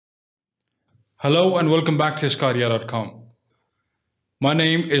Hello and welcome back to sqadia.com. My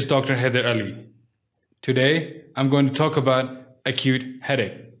name is Dr. Heather Ali. Today, I'm going to talk about acute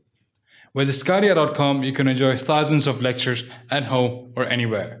headache. With sqadia.com, you can enjoy thousands of lectures at home or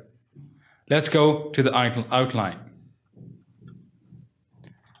anywhere. Let's go to the outline.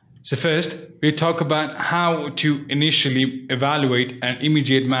 So first, we talk about how to initially evaluate and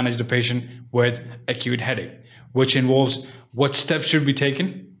immediately manage the patient with acute headache, which involves what steps should be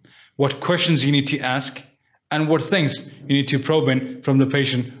taken, what questions you need to ask, and what things you need to probe in from the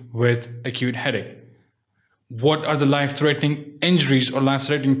patient with acute headache. What are the life-threatening injuries or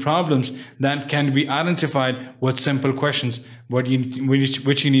life-threatening problems that can be identified with simple questions which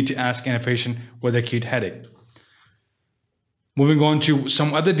you need to ask in a patient with acute headache. Moving on to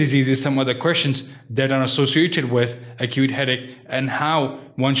some other diseases, some other questions that are associated with acute headache and how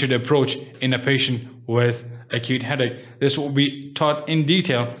one should approach in a patient with acute headache. This will be taught in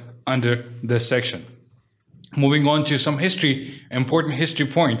detail under this section. Moving on to some important history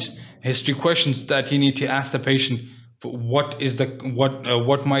points, history questions that you need to ask the patient. What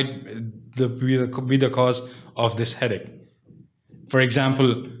might be the cause of this headache? For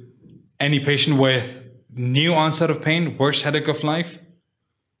example, any patient with new onset of pain, worst headache of life,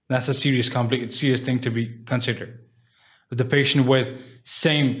 that's a serious thing to be considered. The patient with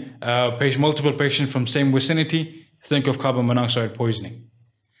multiple patients from same vicinity, think of carbon monoxide poisoning.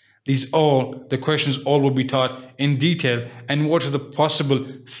 The questions all will be taught in detail, and what are the possible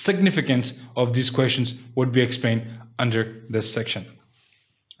significance of these questions would be explained under this section.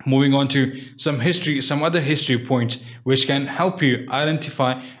 Moving on to some other history points which can help you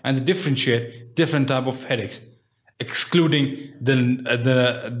identify and differentiate different type of headaches, excluding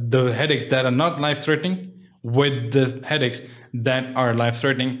the headaches that are not life-threatening with the headaches that are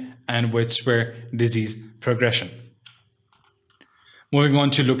life-threatening and with severe disease progression. Moving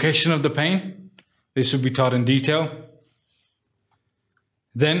on to location of the pain, this will be taught in detail.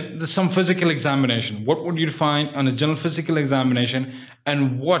 Then there's some physical examination. What would you find on a general physical examination,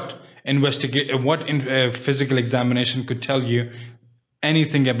 and what physical examination could tell you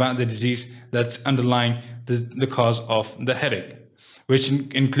anything about the disease that's underlying the cause of the headache, which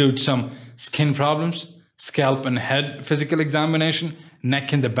includes some skin problems, scalp and head physical examination,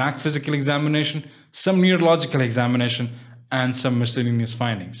 neck and the back physical examination, some neurological examination, and some miscellaneous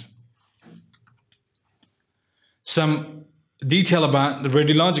findings. Some detail about the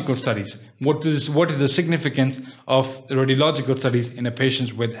radiological studies. What is the significance of the radiological studies in a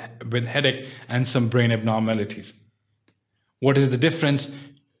patient with headache and some brain abnormalities? What is the difference?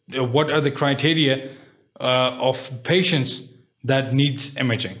 What are the criteria of patients that needs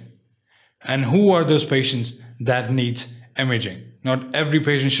imaging? And who are those patients that need imaging? Not every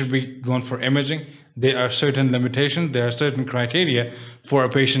patient should be going for imaging. There are certain limitations, there are certain criteria for a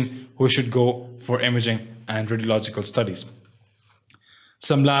patient who should go for imaging and radiological studies.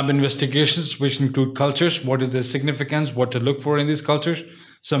 Some lab investigations which include cultures, what is the significance, what to look for in these cultures,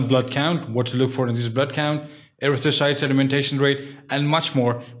 some blood count, what to look for in this blood count, erythrocyte sedimentation rate, and much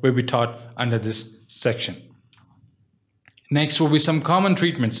more will be taught under this section. Next will be some common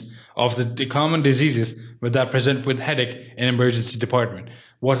treatments of the common diseases that present with headache in emergency department.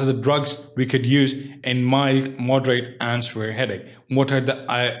 What are the drugs we could use in mild, moderate, and severe headache? What are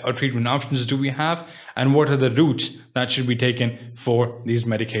the treatment options do we have? And what are the routes that should be taken for these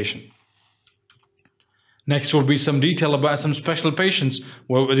medication? Next will be some detail about some special patients,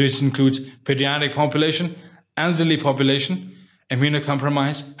 which includes pediatric population, elderly population,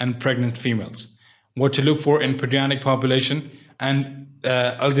 immunocompromised, and pregnant females. What to look for in pediatric population and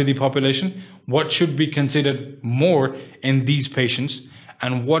elderly population, what should be considered more in these patients,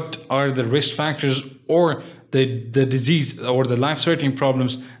 and what are the risk factors or the disease or the life-threatening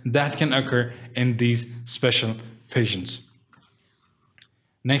problems that can occur in these special patients.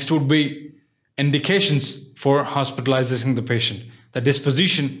 Next would be indications for hospitalizing the patient. The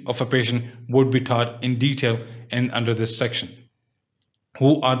disposition of a patient would be taught in detail under this section.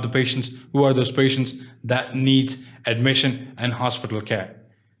 Who are those patients that need admission and hospital care?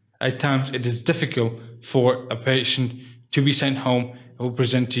 At times, it is difficult for a patient to be sent home who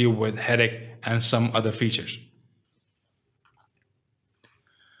present to you with headache and some other features.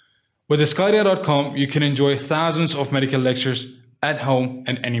 With sqadia.com, you can enjoy thousands of medical lectures at home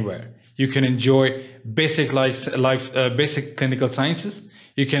and anywhere. You can enjoy basic clinical sciences.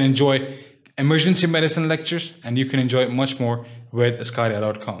 You can enjoy emergency medicine lectures, and you can enjoy much more with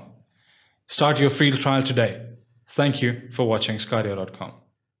sqadia.com. Start your free trial today. Thank you for watching sqadia.com.